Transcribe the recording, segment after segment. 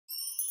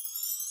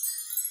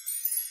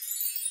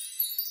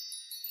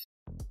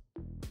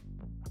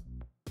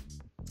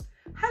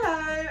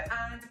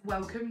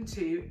welcome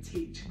to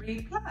Teach,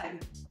 Read, Play.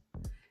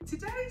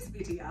 Today's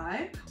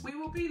video we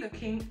will be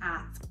looking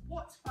at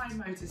what fine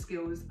motor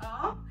skills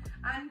are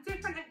and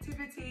different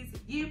activities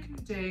that you can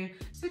do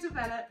to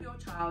develop your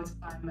child's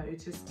fine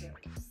motor skills.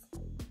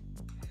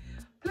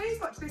 Please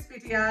watch this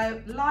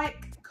video,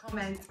 like,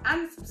 comment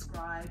and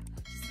subscribe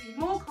to see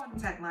more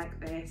content like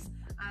this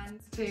and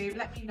to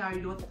let me know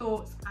your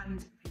thoughts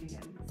and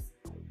opinions.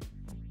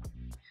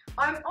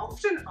 I'm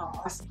often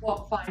asked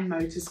what fine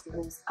motor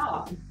skills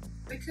are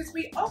because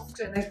we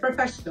often as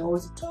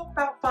professionals talk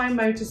about fine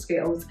motor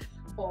skills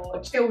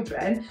for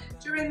children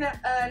during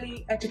their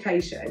early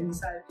education.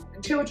 So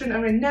when children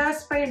are in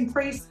nursery and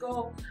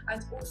preschool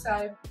and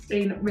also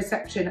in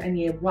reception and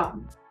year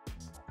 1.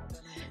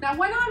 Now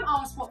when I'm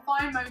asked what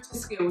fine motor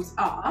skills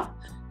are,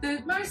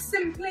 the most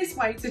simplest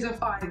way to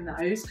define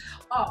those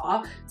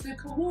are to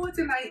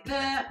coordinate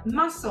the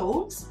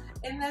muscles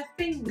in their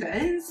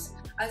fingers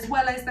as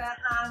well as their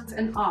hands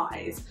and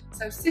eyes.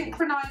 So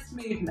synchronized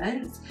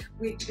movements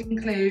which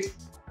include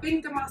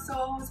finger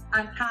muscles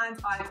and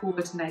hand-eye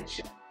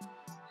coordination.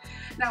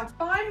 Now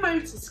fine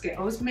motor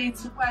skills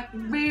means to work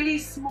in really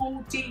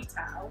small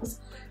details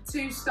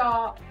to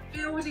start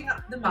building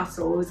up the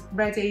muscles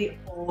ready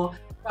for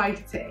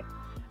writing.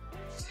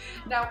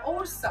 Now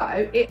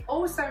it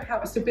also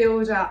helps to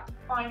build up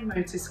fine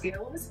motor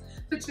skills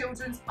for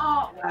children's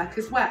artwork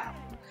as well.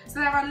 So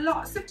there are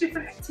lots of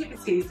different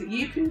activities that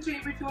you can do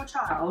with your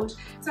child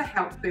to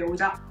help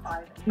build up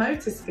fine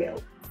motor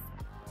skills.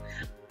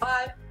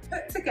 I've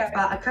put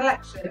together a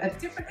collection of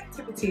different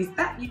activities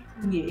that you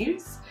can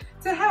use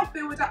to help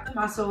build up the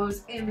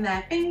muscles in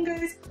their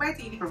fingers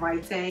ready for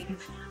writing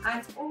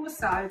and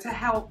also to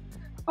help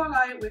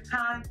follow with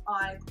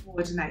hand-eye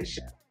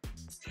coordination.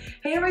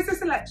 Here is a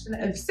selection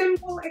of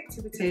simple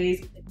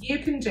activities that you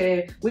can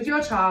do with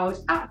your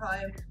child at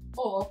home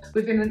or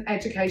within an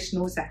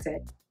educational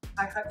setting.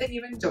 I hope that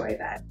you enjoy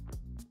them.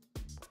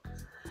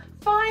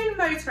 Fine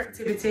motor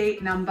activity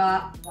number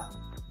 1.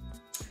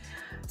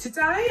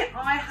 Today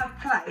I have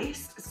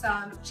placed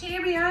some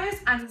Cheerios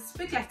and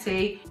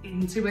spaghetti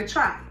into a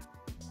tray.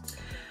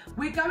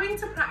 We're going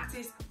to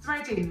practice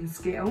threading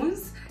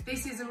skills.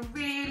 This is a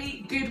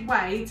really good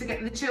way to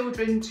get the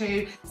children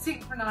to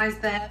synchronise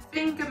their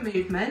finger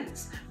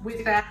movements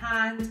with their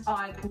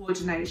hand-eye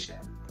coordination.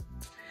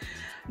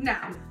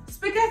 Now,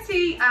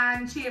 spaghetti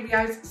and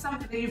Cheerios,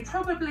 something that you've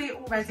probably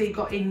already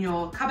got in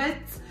your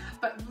cupboards,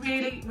 but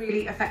really,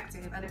 really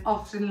effective and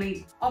often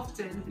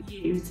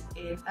used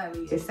in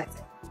early year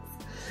settings.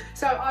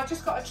 So I've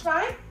just got a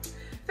tray,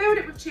 filled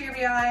it with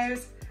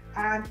Cheerios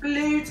and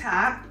blue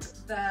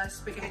tacked the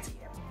spaghetti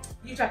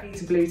in. You don't need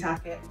to blue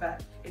tack it,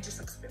 but it just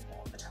looks a bit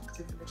more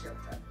attractive for the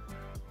children.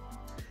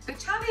 The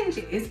challenge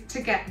is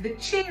to get the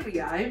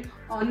Cheerio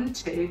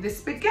onto the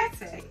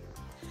spaghetti.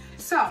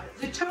 So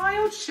the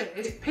child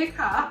should pick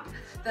up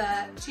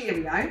the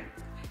Cheerio,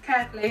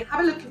 carefully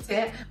have a look at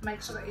it,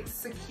 make sure that it's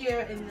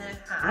secure in their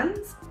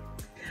hands,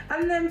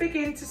 and then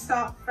begin to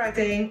start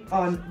threading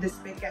on the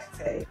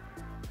spaghetti.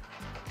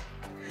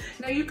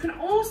 Now you can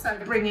also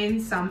bring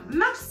in some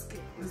math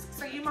skills,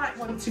 so you might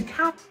want to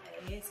count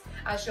these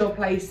as you're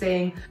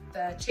placing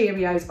the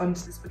Cheerios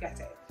onto the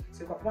spaghetti. So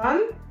we've got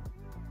 1,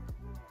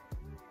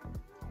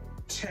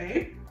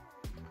 2,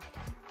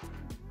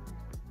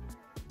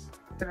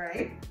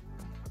 3,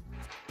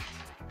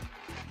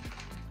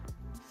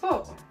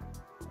 4.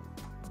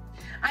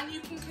 And you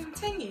can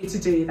continue to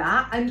do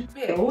that and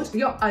build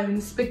your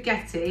own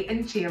spaghetti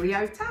and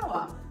Cheerio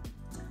tower.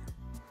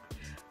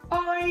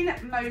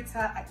 Fine motor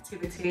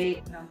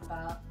activity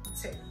number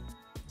 2.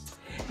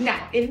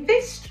 Now in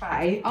this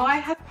tray I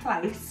have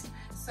placed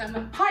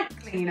some pipe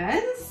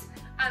cleaners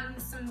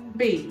and some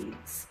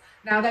beads.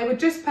 Now they were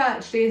just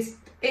purchased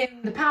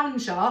in the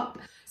pound shop,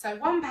 so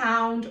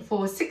 £1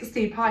 for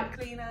 60 pipe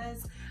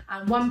cleaners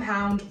and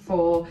 £1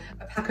 for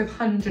a pack of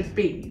 100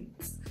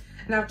 beads.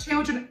 Now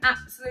children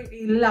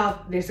absolutely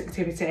love this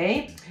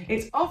activity.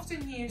 It's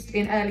often used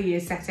in early year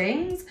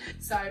settings,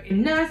 so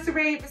in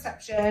nursery,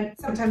 reception,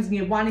 sometimes in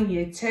year 1 and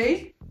year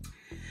 2.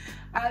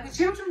 The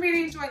children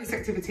really enjoy this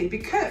activity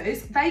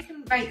because they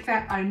can make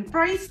their own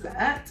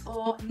bracelet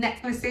or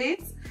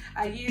necklaces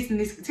using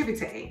this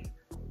activity.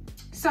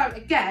 So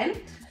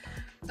again,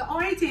 the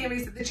idea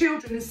is that the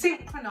children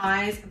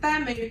synchronise their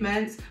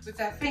movements with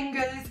their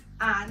fingers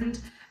and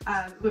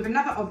with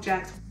another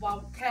object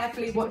while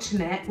carefully watching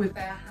it with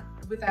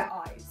their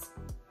eyes.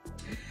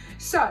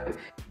 So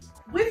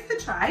with the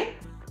tray,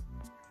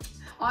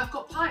 I've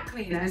got pipe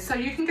cleaners, so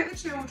you can get the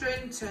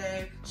children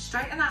to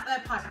straighten out their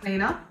pipe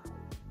cleaner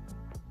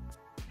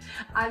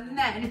and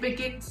then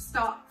begin to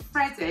start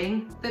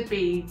threading the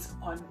beads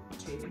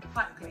onto the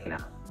pipe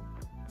cleaner.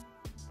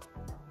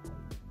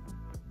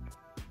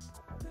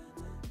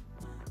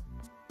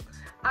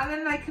 And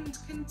then they can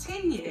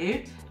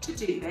continue to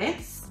do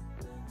this.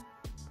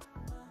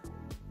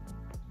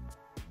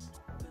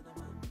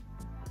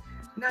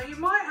 Now you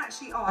might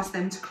actually ask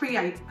them to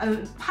create a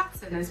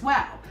pattern as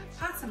well.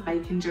 Pattern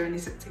making during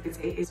this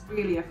activity is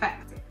really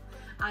effective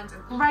and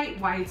a great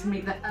way to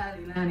meet the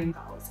early learning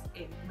goals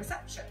in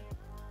reception.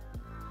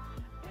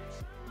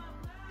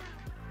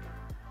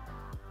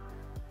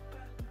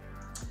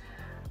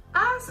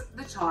 As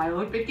the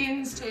child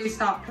begins to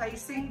start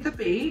placing the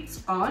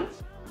beads on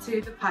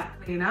to the pipe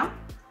cleaner,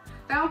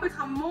 they'll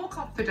become more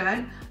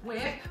confident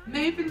with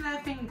moving their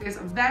fingers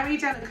very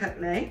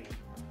delicately,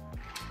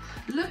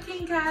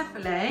 looking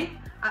carefully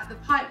at the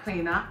pipe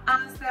cleaner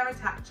as they're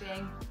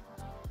attaching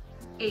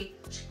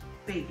each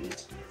bead.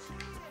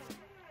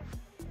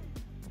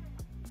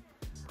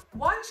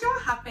 Once you're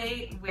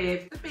happy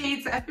with the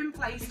beads that have been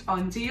placed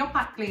onto your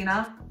pipe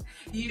cleaner,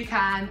 you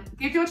can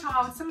give your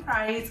child some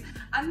praise,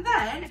 and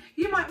then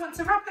you might want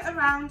to wrap it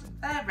around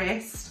their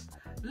wrist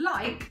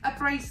like a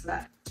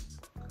bracelet.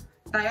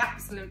 They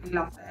absolutely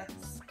love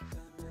this.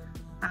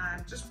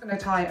 I'm just going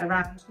to tie it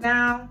around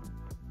now.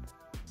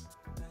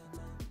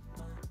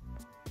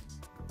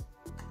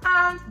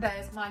 And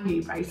there's my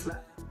new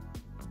bracelet.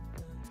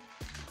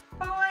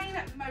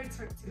 Fine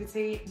motor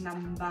activity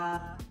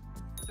number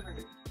 3.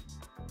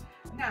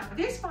 Now,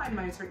 this fine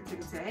motor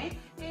activity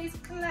is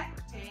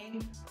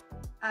collecting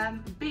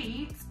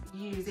beads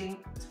using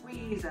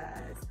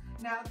tweezers.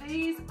 Now,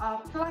 these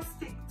are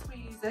plastic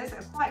tweezers that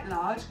are quite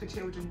large for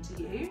children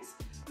to use.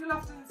 You'll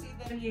often see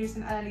them used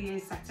in early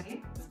years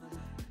settings.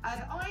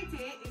 The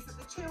idea is that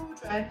the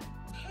children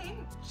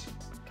pinch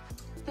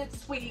the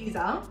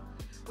tweezer,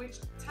 which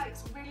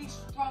takes really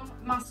strong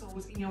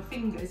muscles in your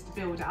fingers to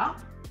build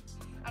up,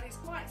 and it's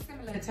quite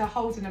similar to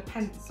holding a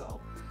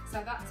pencil.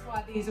 So that's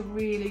why these are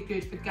really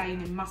good for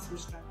gaining muscle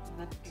strength in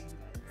their fingers.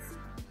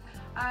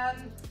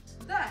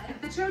 Then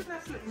the children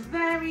have to look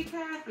very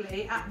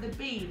carefully at the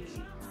beads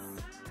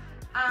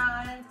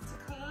and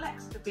to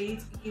collect the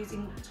beads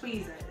using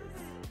tweezers.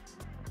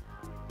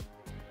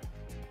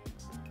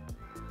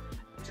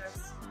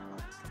 Just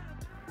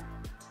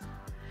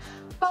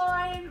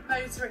fine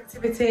motor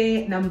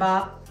activity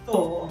number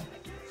 4.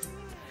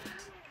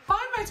 Fine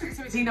motor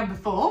activity number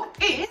 4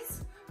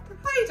 is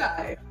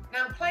Play-Doh.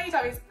 Now,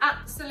 Play-Doh is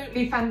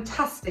absolutely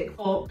fantastic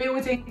for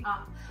building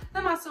up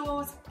the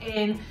muscles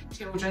in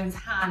children's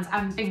hands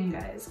and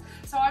fingers.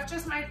 So I've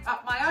just made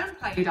up my own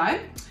Play-Doh.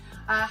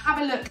 Have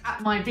a look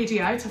at my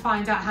video to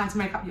find out how to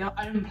make up your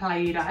own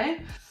Play-Doh.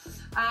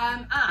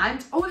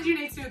 And all that you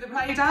need to do with the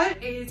Play-Doh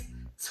is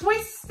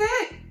twist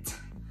it,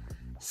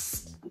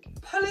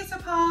 pull it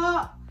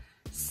apart,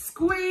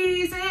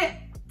 squeeze it,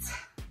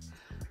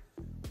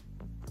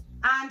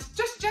 and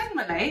just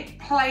generally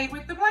play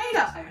with the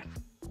Play-Doh.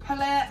 Pull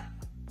it,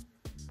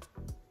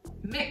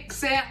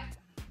 mix it,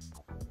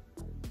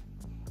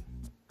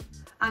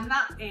 and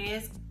that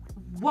is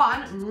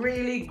one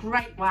really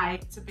great way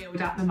to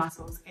build up the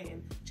muscles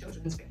in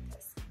children's fingers.